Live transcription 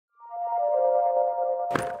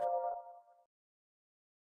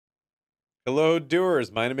Hello,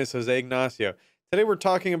 doers. My name is Jose Ignacio. Today we're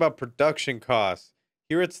talking about production costs.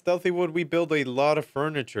 Here at Stealthywood, we build a lot of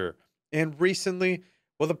furniture. And recently,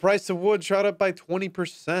 well, the price of wood shot up by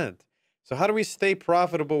 20%. So, how do we stay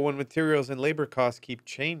profitable when materials and labor costs keep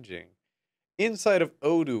changing? Inside of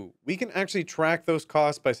Odoo, we can actually track those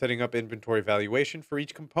costs by setting up inventory valuation for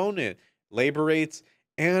each component, labor rates,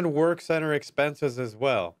 and work center expenses as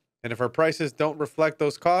well. And if our prices don't reflect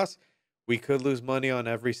those costs, we could lose money on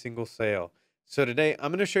every single sale. So today,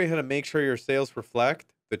 I'm going to show you how to make sure your sales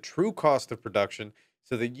reflect the true cost of production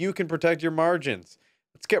so that you can protect your margins.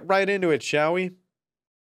 Let's get right into it, shall we?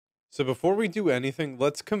 So before we do anything,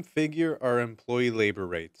 let's configure our employee labor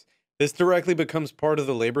rates. This directly becomes part of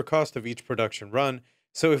the labor cost of each production run.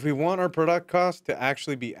 So if we want our product cost to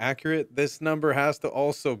actually be accurate, this number has to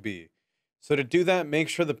also be. So to do that, make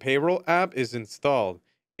sure the payroll app is installed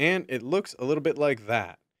and it looks a little bit like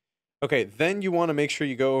that. Okay, then you want to make sure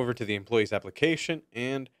you go over to the employee's application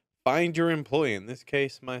and find your employee, in this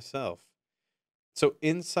case, myself. So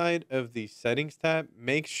inside of the settings tab,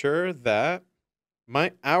 make sure that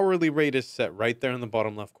my hourly rate is set right there in the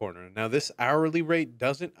bottom left corner. Now, this hourly rate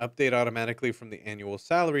doesn't update automatically from the annual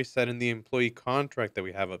salary set in the employee contract that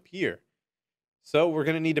we have up here. So we're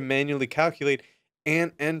going to need to manually calculate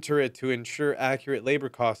and enter it to ensure accurate labor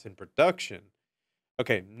costs in production.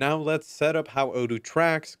 Okay, now let's set up how Odoo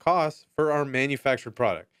tracks costs for our manufactured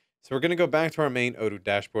product. So we're going to go back to our main Odoo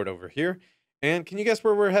dashboard over here. And can you guess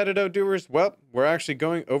where we're headed, Odooers? Well, we're actually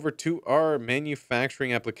going over to our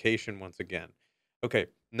manufacturing application once again. Okay,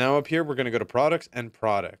 now up here, we're going to go to products and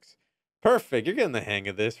products. Perfect, you're getting the hang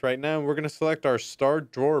of this right now. We're going to select our star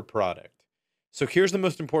drawer product. So here's the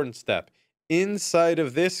most important step. Inside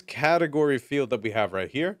of this category field that we have right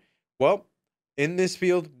here, well, in this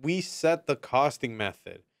field, we set the costing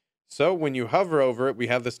method. So when you hover over it, we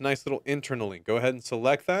have this nice little internal link. Go ahead and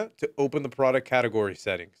select that to open the product category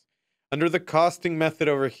settings. Under the costing method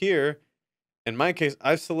over here, in my case,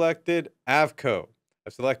 I've selected AVCO.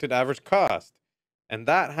 I've selected average cost. And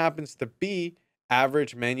that happens to be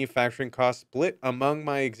average manufacturing cost split among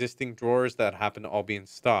my existing drawers that happen to all be in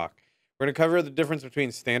stock. We're going to cover the difference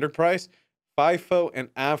between standard price, FIFO, and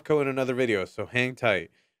AVCO in another video, so hang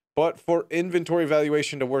tight. But for inventory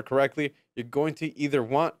valuation to work correctly, you're going to either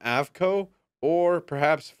want AVCO or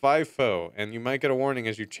perhaps FIFO, and you might get a warning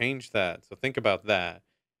as you change that. So think about that.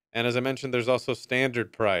 And as I mentioned, there's also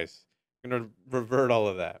standard price. I'm going to revert all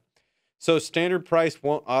of that. So standard price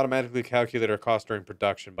won't automatically calculate our cost during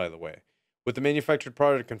production, by the way. With the manufactured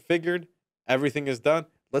product configured, everything is done.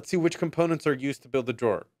 Let's see which components are used to build the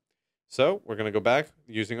drawer. So we're going to go back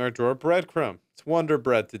using our drawer breadcrumb. It's Wonder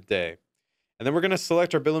Bread today. And then we're going to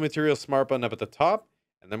select our bill of materials smart button up at the top.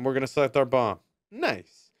 And then we're going to select our BOM.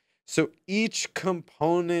 Nice. So each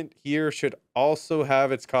component here should also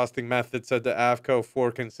have its costing method set to AVCO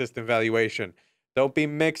for consistent valuation. Don't be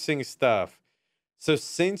mixing stuff. So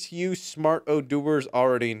since you smart Odooers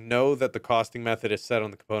already know that the costing method is set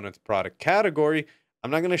on the component's product category,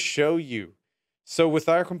 I'm not going to show you. So with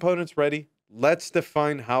our components ready, let's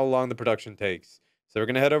define how long the production takes. So we're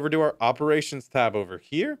going to head over to our operations tab over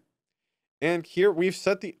here. And here we've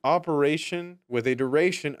set the operation with a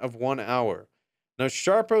duration of 1 hour. Now,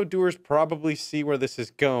 sharp Odooers probably see where this is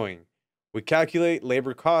going. We calculate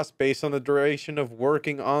labor costs based on the duration of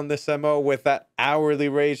working on this MO with that hourly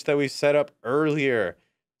rate that we set up earlier.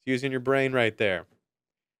 It's using your brain right there.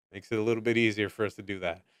 Makes it a little bit easier for us to do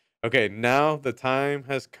that. Okay, now the time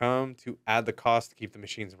has come to add the cost to keep the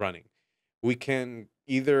machines running. We can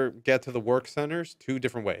either get to the work centers 2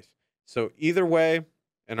 different ways. So either way,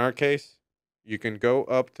 in our case, you can go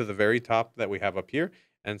up to the very top that we have up here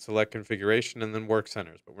and select configuration and then work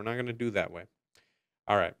centers, but we're not going to do that way.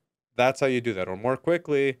 All right. That's how you do that. Or more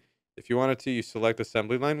quickly, if you wanted to, you select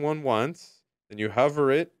assembly line 1 once, then you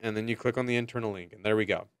hover it, and then you click on the internal link, and there we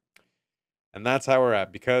go. And that's how we're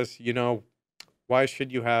at, because, why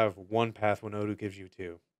should you have one path when Odoo gives you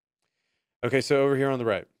 2? Okay, so over here on the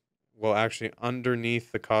right, well, actually,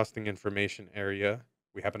 underneath the costing information area,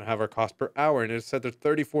 we happen to have our cost per hour, and it said there's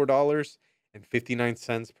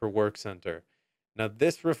 $34.59 per work center. Now,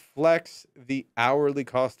 this reflects the hourly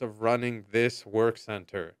cost of running this work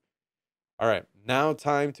center. All right, now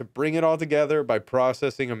time to bring it all together by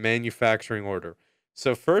processing a manufacturing order.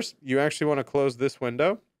 So first, you actually want to close this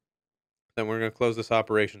window. Then we're going to close this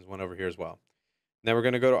operations one over here as well. Now we're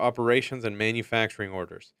going to go to operations and manufacturing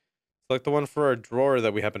orders. Select the one for our drawer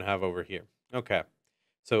that we happen to have over here. Okay,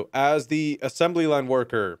 so as the assembly line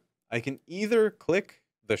worker, I can either click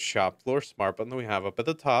the shop floor smart button that we have up at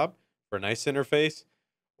the top for a nice interface,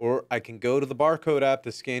 or I can go to the barcode app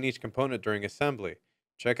to scan each component during assembly.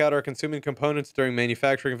 check out our consuming components during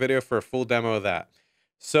manufacturing video for a full demo of that.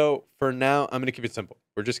 So for now, I'm going to keep it simple.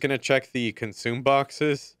 We're just going to check the consume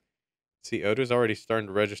boxes. See, Odoo's already starting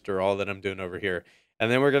to register all that I'm doing over here.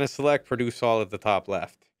 And then we're going to select produce all at the top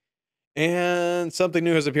left. And something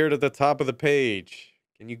new has appeared at the top of the page.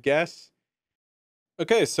 Can you guess?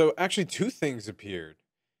 Okay, so actually two things appeared.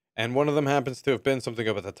 And one of them happens to have been something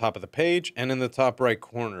up at the top of the page and in the top right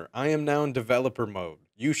corner. I am now in developer mode.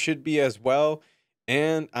 You should be as well.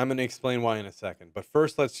 And I'm going to explain why in a second. But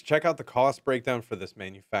first, let's check out the cost breakdown for this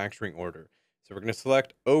manufacturing order. So we're going to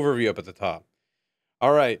select overview up at the top.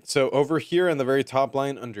 All right, so over here in the very top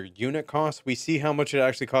line under unit cost, we see how much it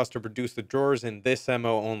actually costs to produce the drawers in this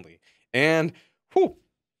MO only. And whew,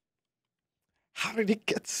 how did it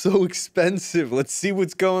get so expensive? Let's see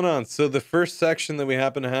what's going on. So the first section that we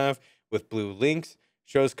happen to have with blue links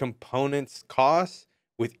shows components costs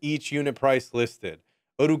with each unit price listed.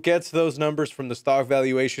 Odoo gets those numbers from the stock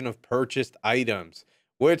valuation of purchased items,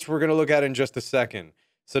 which we're going to look at in just a second.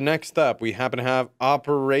 So next up, we happen to have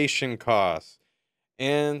operation costs.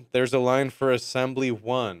 And there's a line for assembly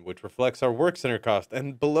 1, which reflects our work center cost.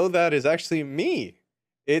 And below that is actually me.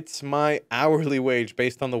 It's my hourly wage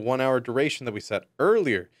based on the 1 hour duration that we set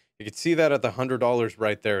earlier. You can see that at the $100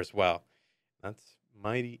 right there as well. That's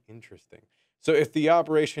mighty interesting. So if the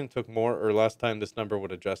operation took more or less time, this number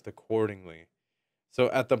would adjust accordingly. So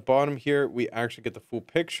at the bottom here, we actually get the full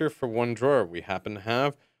picture for one drawer. We happen to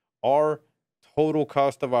have our total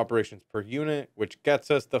cost of operations per unit, which gets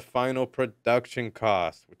us the final production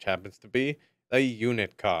cost, which happens to be a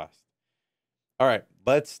unit cost. All right,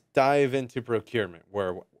 let's dive into procurement,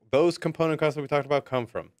 where those component costs that we talked about come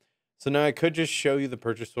from. So now I could just show you the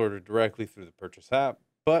purchase order directly through the purchase app,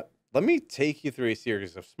 but let me take you through a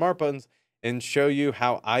series of smart buttons and show you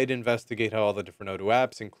how I'd investigate how all the different Odoo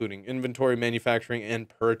apps, including inventory, manufacturing, and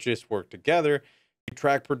purchase, work together to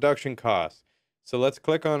track production costs. So let's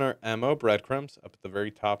click on our MO breadcrumbs up at the very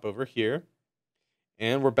top over here.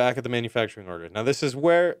 And we're back at the manufacturing order. Now this is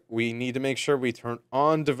where we need to make sure we turn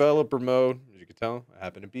on developer mode. As you can tell, I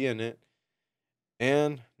happen to be in it.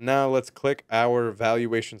 And now let's click our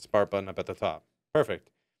valuation smart button up at the top. Perfect.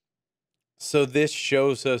 So this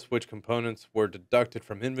shows us which components were deducted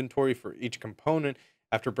from inventory for each component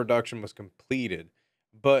after production was completed.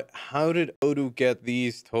 But how did Odoo get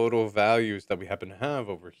these total values that we happen to have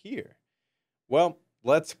over here? Well,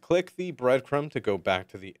 let's click the breadcrumb to go back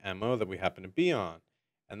to the MO that we happen to be on,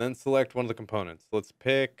 and then select one of the components. Let's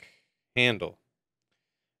pick handle.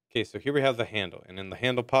 Okay, so here we have the handle, and in the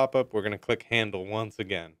handle pop-up, we're going to click handle once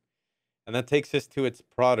again. And that takes us to its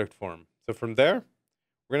product form. So from there,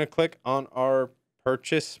 we're going to click on our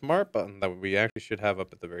purchase smart button that we actually should have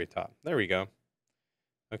up at the very top. There we go.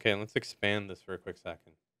 Okay, let's expand this for a quick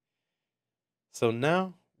second. So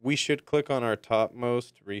now we should click on our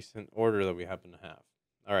topmost recent order that we happen to have.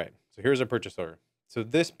 All right, so here's our purchase order. So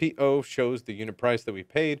this PO shows the unit price that we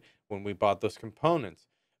paid when we bought those components.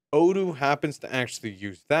 Odoo happens to actually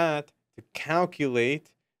use that to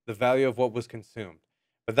calculate the value of what was consumed.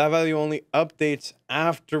 But that value only updates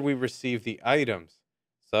after we receive the items.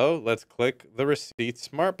 So let's click the receipt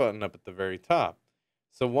smart button up at the very top.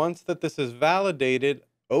 So once that this is validated,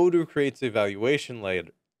 Odoo creates a valuation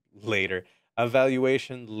layer.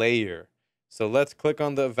 So let's click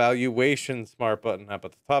on the valuation smart button up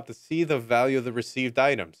at the top to see the value of the received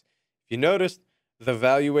items. If you noticed, the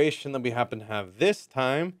valuation that we happen to have this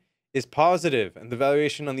time is positive, and the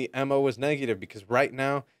valuation on the MO was negative because right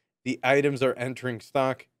now the items are entering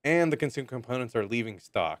stock and the consumed components are leaving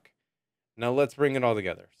stock. Now let's bring it all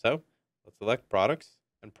together. So let's select products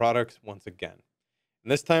and products once again.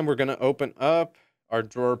 And this time we're going to open up our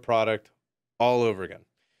drawer product all over again.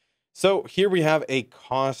 So here we have a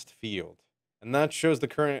cost field, and that shows the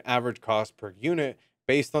current average cost per unit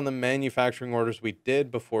based on the manufacturing orders we did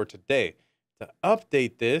before today. To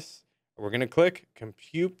update this, we're going to click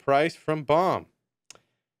compute price from BOM.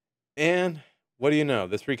 And what do you know?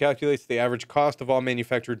 This recalculates the average cost of all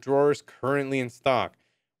manufactured drawers currently in stock.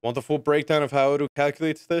 Want the full breakdown of how Odoo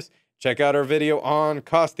calculates this? Check out our video on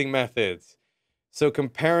costing methods. So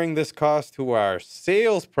comparing this cost to our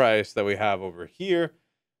sales price that we have over here.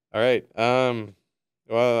 All right.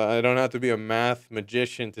 Well, I don't have to be a math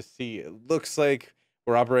magician to see. It looks like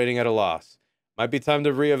we're operating at a loss. Might be time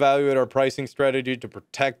to reevaluate our pricing strategy to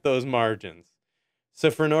protect those margins. So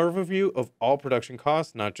for an overview of all production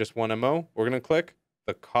costs, not just one MO, we're going to click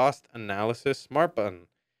the cost analysis smart button.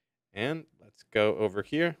 And let's go over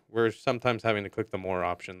here. We're sometimes having to click the more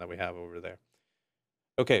option that we have over there.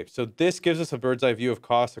 Okay, so this gives us a bird's eye view of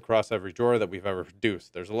costs across every drawer that we've ever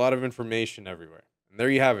produced. There's a lot of information everywhere. And there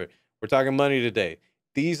you have it. We're talking money today.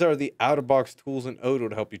 These are the out-of-box tools in Odoo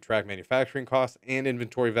to help you track manufacturing costs and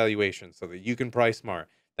inventory valuation so that you can price smart.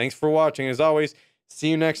 Thanks for watching. As always, see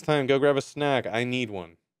you next time. Go grab a snack. I need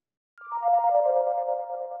one.